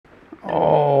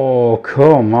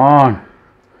come on.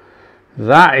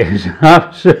 That is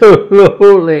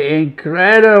absolutely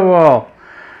incredible.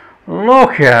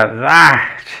 Look at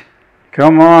that.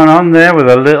 Come on there with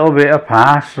a little bit of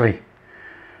parsley.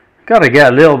 Got to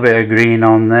get a little bit of green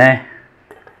on there.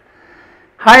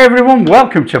 Hi everyone,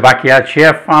 welcome to Backyard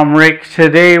Chef. I'm Rick.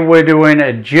 Today we're doing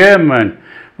a German.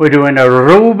 We're doing a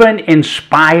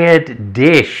Reuben-inspired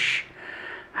dish.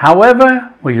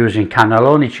 However, we're using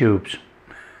cannelloni tubes.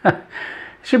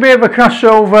 It's a bit of a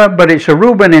crossover, but it's a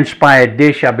Reuben-inspired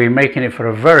dish. I've been making it for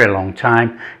a very long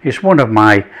time. It's one of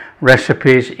my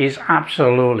recipes. It's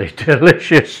absolutely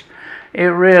delicious. It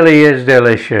really is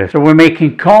delicious. So we're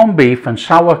making corned beef and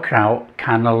sauerkraut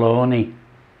cannelloni.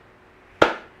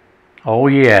 Oh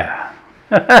yeah.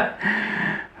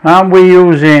 And we're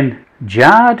using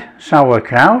jarred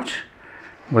sauerkraut.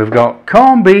 We've got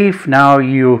corned beef. Now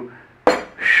you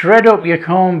shred up your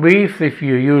corned beef if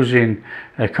you're using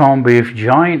a corned beef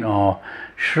joint, or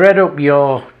shred up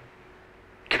your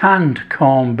canned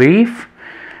corned beef.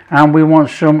 And we want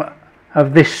some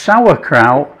of this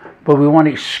sauerkraut, but we want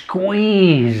it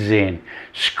squeezing.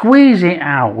 Squeeze it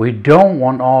out. We don't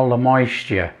want all the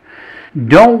moisture.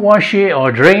 Don't wash it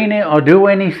or drain it or do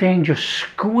anything. Just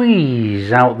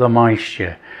squeeze out the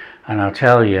moisture. And I'll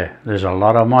tell you, there's a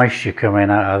lot of moisture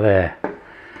coming out of there.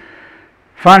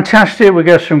 Fantastic. We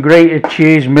got some grated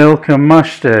cheese, milk and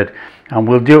mustard. And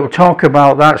we'll talk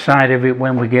about that side of it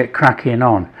when we get cracking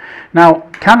on. Now,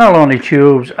 cannelloni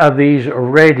tubes are these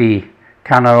ready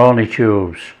cannelloni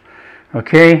tubes.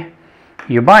 Okay,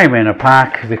 you buy them in a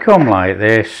pack. They come like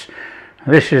this.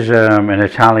 This is an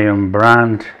Italian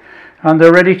brand, and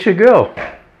they're ready to go.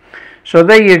 So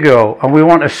there you go. And we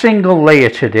want a single layer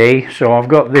today, so I've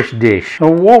got this dish. So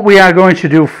what we are going to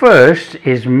do first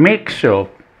is mix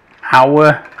up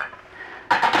our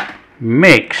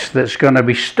mix that's going to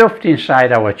be stuffed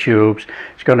inside our tubes.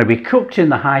 It's going to be cooked in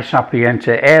the high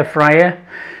sapiente air fryer,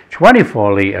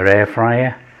 24 litre air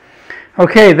fryer.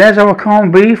 Okay, there's our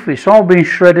corned beef. It's all been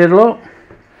shredded, look.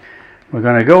 We're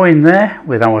going to go in there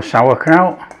with our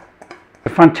sauerkraut. A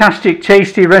fantastic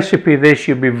tasty recipe this.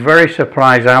 You'll be very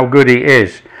surprised how good it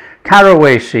is.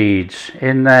 Caraway seeds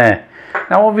in there.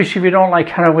 Now obviously if you don't like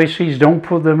caraway seeds, don't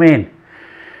put them in.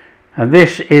 And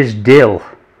this is dill.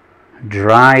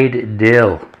 Dried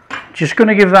dill. Just going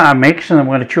to give that a mix, and I'm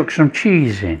going to chuck some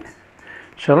cheese in.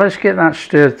 So let's get that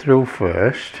stirred through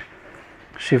first.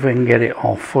 See if we can get it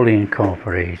all fully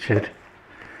incorporated.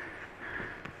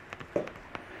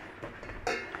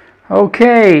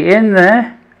 Okay, in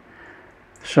there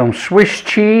some Swiss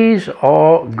cheese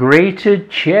or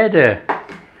grated cheddar,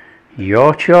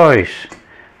 your choice.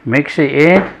 Mix it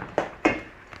in,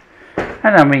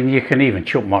 and I mean you can even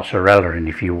chuck mozzarella in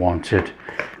if you wanted,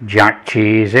 jack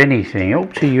cheese, anything,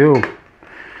 up to you.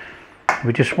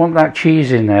 We just want that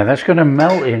cheese in there. That's going to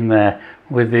melt in there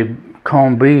with the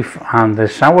corned beef and the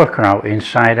sauerkraut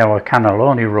inside our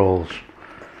cannelloni rolls.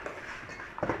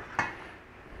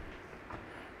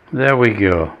 There we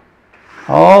go.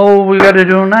 All we got to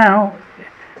do now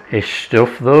is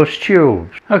stuff those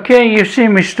tubes. Okay, you've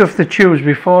seen me stuff the tubes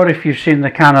before if you've seen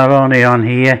the cannelloni on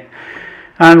here,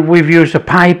 and we've used a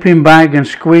piping bag and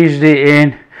squeezed it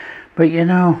in, but you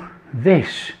know,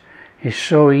 this is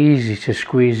so easy to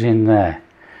squeeze in there.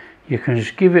 You can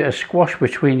just give it a squash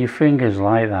between your fingers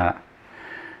like that,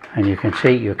 and you can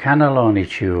take your cannelloni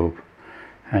tube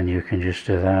and you can just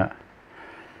do that.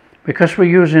 Because we're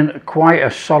using quite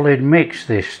a solid mix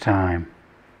this time,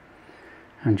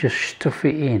 and just stuff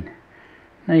it in.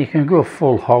 Now you can go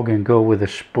full hog and go with a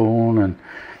spoon and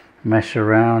mess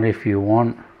around if you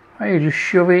want, or you just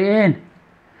shove it in.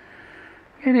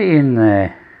 Get it in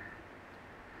there.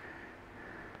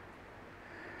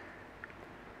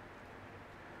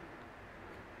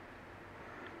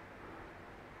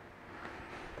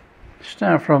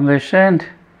 Start from this end,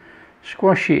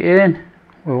 squash it in.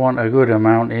 We want a good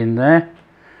amount in there,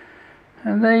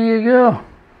 and there you go.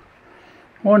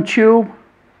 One tube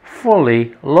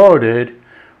fully loaded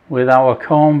with our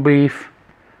corned beef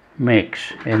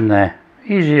mix in there.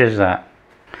 Easy as that.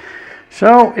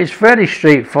 So it's very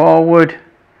straightforward.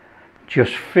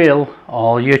 Just fill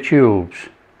all your tubes.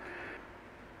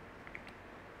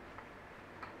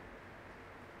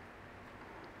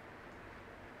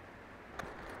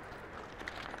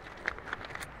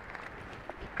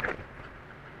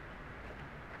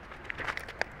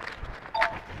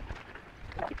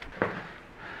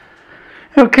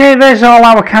 Okay, there's all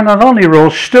our cannelloni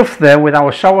rolls stuffed there with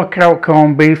our sauerkraut,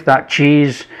 corned beef, that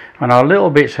cheese and our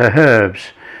little bits of herbs.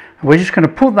 We're just going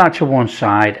to put that to one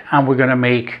side, and we're going to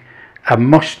make a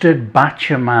mustard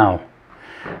béchamel,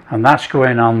 and that's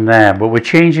going on there, but we're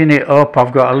changing it up.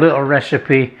 I've got a little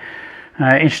recipe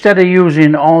Instead of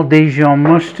using all Dijon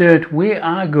mustard, we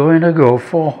are going to go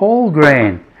for whole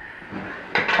grain.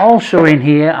 Also in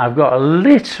here I've got a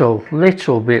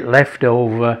little bit left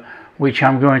over, which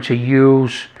I'm going to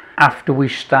use after we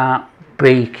start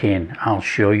baking. I'll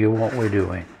show you what we're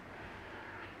doing.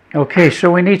 Okay, so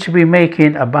we need to be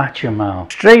making a bechamel.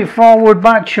 Straightforward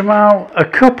bechamel, a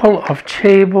couple of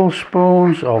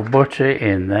tablespoons of butter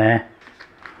in there,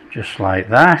 just like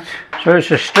that. So it's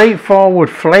a straightforward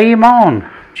flame on,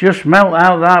 just melt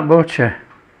out that butter.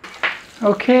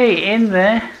 Okay, in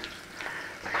there,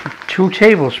 2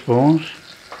 tablespoons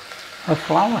of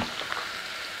flour.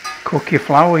 Cook your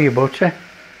flour, your butter.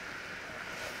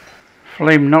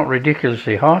 Flame not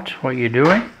ridiculously hot, what you're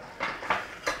doing.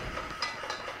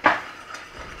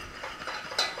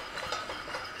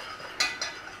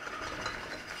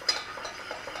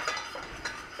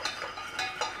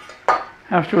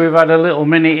 After we've had a little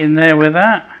minute in there with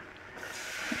that,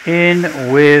 in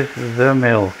with the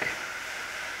milk.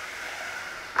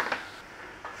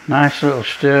 Nice little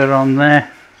stir on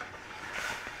there.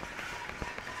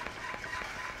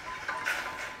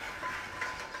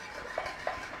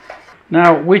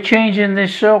 Now we're changing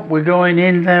this up. We're going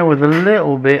in there with a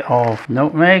little bit of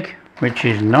nutmeg, which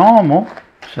is normal.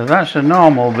 So that's a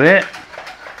normal bit.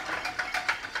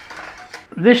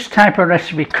 This type of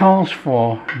recipe calls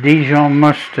for Dijon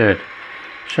mustard,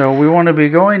 so we want to be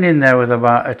going in there with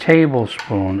about a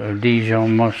tablespoon of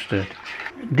Dijon mustard.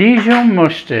 Dijon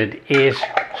mustard is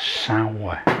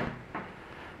sour,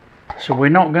 so we're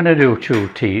not going to do 2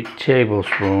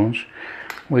 tablespoons.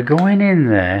 We're going in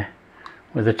there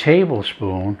with a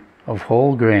tablespoon of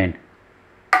whole grain.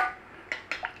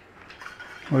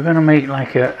 We're going to make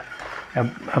like a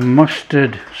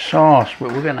mustard sauce,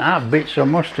 but we're going to add bits of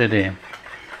mustard in.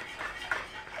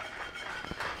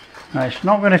 Now it's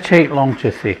not going to take long to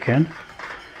thicken.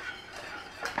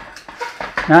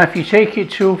 Now if you take it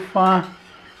too far,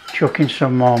 chuck in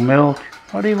some more milk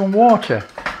or even water,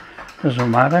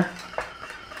 doesn't matter.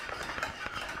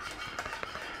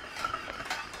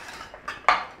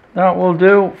 That will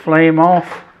do. Flame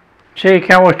off. Take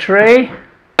our tray,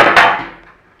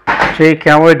 take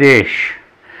our dish.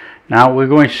 Now we're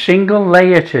going single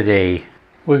layer today.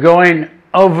 We're going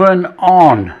oven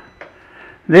on.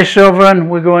 This oven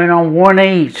we're going on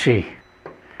 180.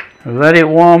 Let it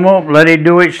warm up, let it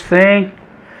do its thing.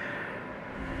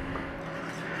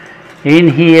 In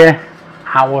here,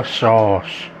 our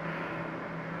sauce.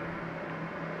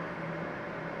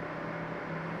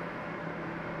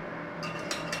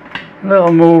 A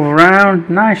little move around,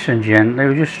 nice and gently.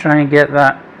 We'll just try and get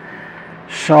that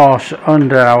sauce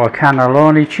under our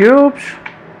cannelloni tubes.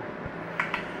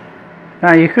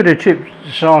 Now you could have tipped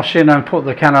the sauce in and put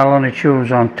the cannelloni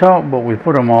tubes on top, but we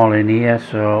put them all in here,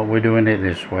 so we're doing it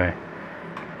this way.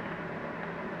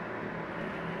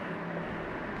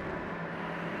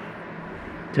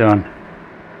 Done.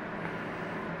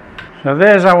 So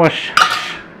there's our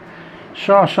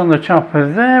sauce on the top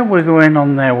of there. We're going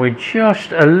on there with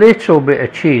just a little bit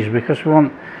of cheese because we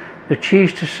want the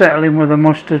cheese to settle in with the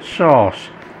mustard sauce,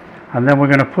 and then we're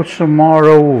going to put some more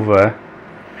over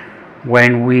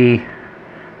when we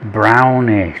brown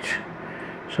it.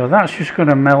 So that's just going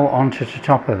to melt onto the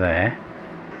top of there.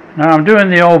 Now I'm doing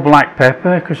the old black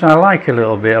pepper because I like a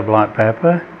little bit of black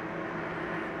pepper.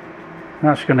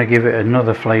 That's going to give it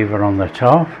another flavour on the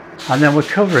top, and then we're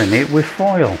covering it with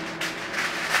foil.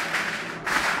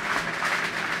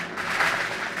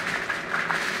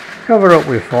 Cover up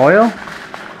with foil,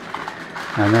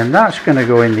 and then that's going to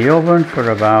go in the oven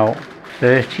for about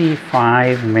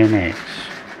 35 minutes.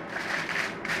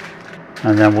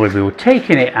 And then we'll be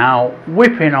taking it out,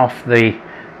 whipping off the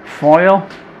foil,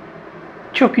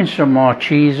 chucking some more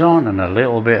cheese on and a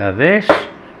little bit of this.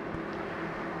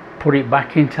 Put it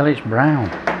back in till it's brown.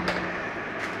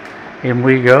 In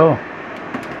we go.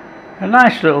 A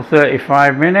nice little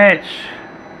 35 minutes.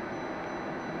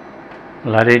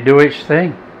 Let it do its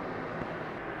thing.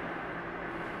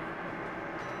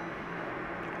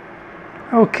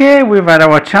 Okay, we've had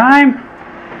our time.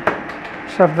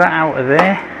 Let's have that out of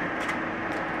there.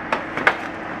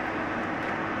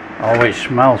 Oh, it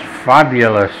smells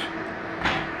fabulous.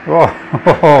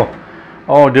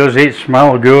 Oh, does it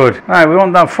smell good. Right, we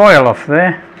want that foil off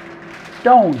there.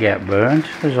 Don't get burnt,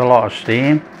 there's a lot of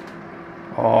steam.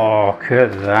 Oh, look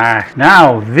at that.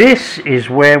 Now, this is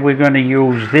where we're going to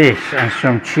use this and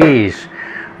some cheese.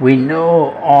 We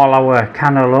know all our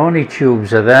cannelloni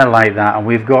tubes are there like that, and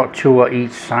we've got 2 at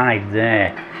each side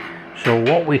there. So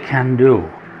what we can do,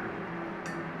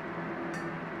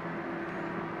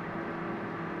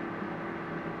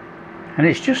 and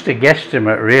it's just a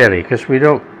guesstimate really, because we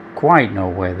don't quite know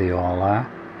where they all are.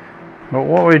 But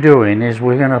what we're doing is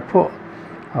we're going to put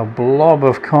a blob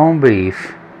of corned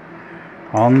beef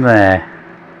on there,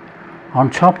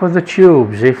 on top of the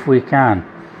tubes if we can.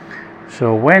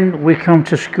 So when we come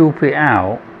to scoop it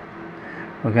out,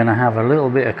 we're going to have a little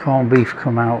bit of corned beef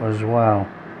come out as well.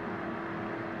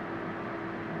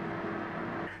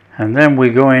 And then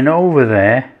we're going over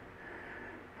there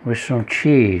with some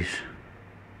cheese.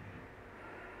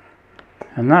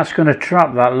 And that's going to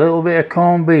trap that little bit of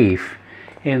corned beef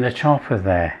in the top of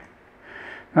there.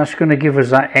 That's going to give us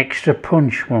that extra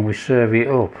punch when we serve it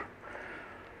up.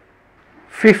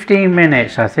 15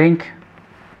 minutes, I think.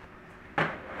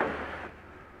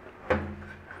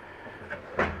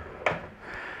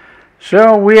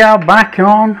 So we are back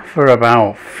on for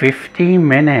about 15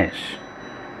 minutes.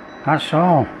 That's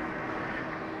all.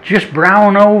 Just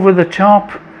brown over the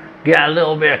top, get a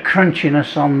little bit of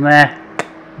crunchiness on there.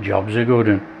 Job's a good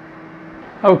one.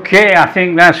 Okay, I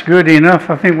think that's good enough.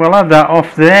 I think we'll have that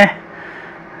off there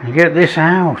and get this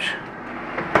out.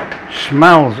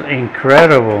 Smells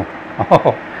incredible.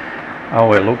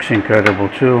 Oh, it looks incredible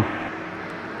too.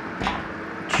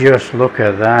 Just look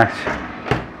at that.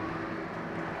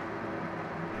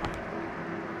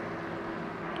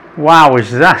 Wow,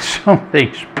 is that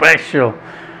something special?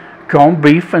 Corned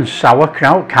beef and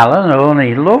sauerkraut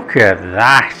cannelloni. Look at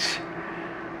that.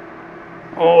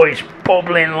 Oh, it's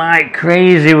bubbling like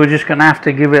crazy. We're just going to have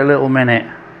to give it a little minute.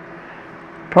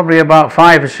 Probably about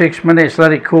 5 or 6 minutes,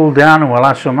 let it cool down, and we'll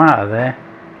have some out of there.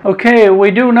 Okay,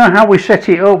 we do know how we set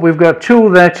it up. We've got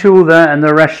two there, and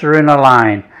the rest are in a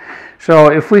line.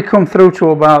 So if we come through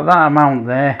to about that amount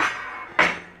there,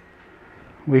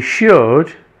 we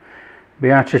should be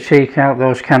able to take out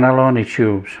those cannelloni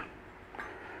tubes.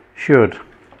 Should.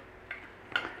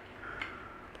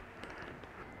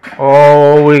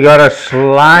 Oh, we got a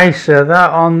slice of that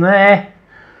on there.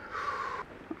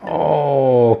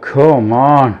 Oh, come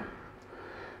on.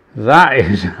 That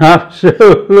is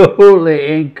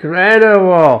absolutely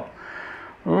incredible.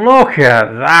 Look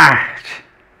at that.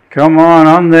 Come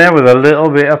on there with a little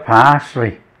bit of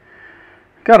parsley.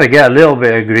 Got to get a little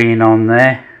bit of green on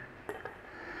there.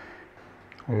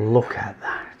 Look at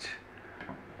that.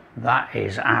 That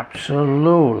is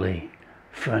absolutely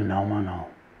phenomenal.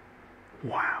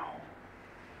 Wow.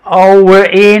 Oh, we're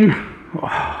in.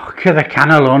 Oh, look at the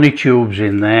cannelloni tubes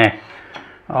in there.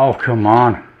 Oh, come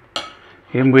on.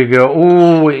 In we go.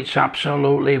 Oh, it's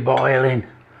absolutely boiling.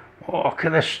 Oh, look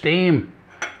at the steam.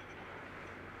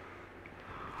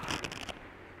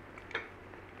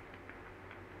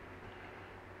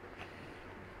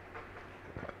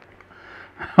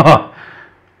 Oh,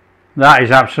 that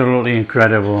is absolutely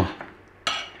incredible.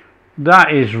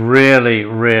 That is really,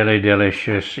 really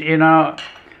delicious. You know,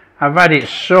 I've had it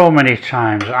so many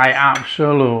times. I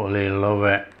absolutely love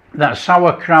it. That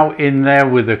sauerkraut in there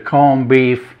with the corned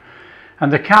beef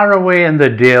and the caraway and the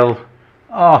dill.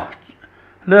 Oh,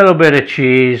 a little bit of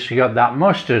cheese. You got that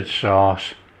mustard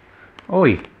sauce.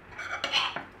 Oi.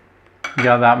 You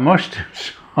got that mustard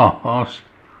sauce.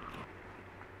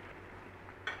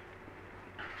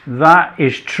 That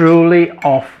is truly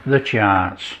off the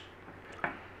charts.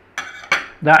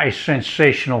 That is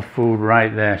sensational food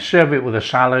right there. Serve it with a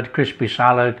salad, crispy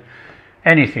salad,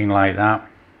 anything like that.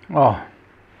 Oh,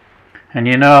 and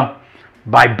you know,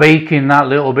 by baking that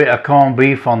little bit of corned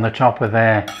beef on the top of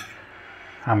there,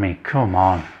 I mean, come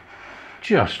on,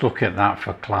 just look at that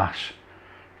for class.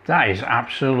 That is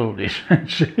absolutely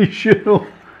sensational.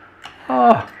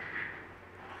 Oh,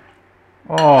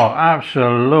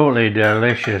 absolutely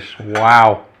delicious.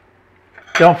 Wow.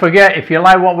 Don't forget, if you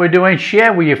like what we're doing,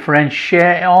 share with your friends,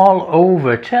 share it all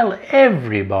over. Tell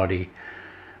everybody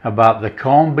about the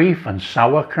corned beef and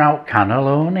sauerkraut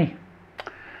cannelloni.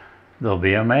 They'll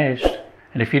be amazed.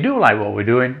 And if you do like what we're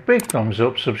doing, big thumbs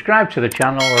up, subscribe to the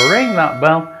channel, ring that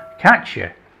bell. Catch you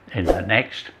in the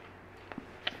next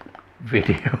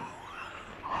video.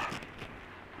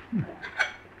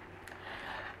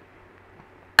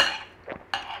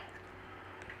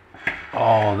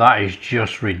 Oh, that is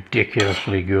just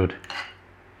ridiculously good.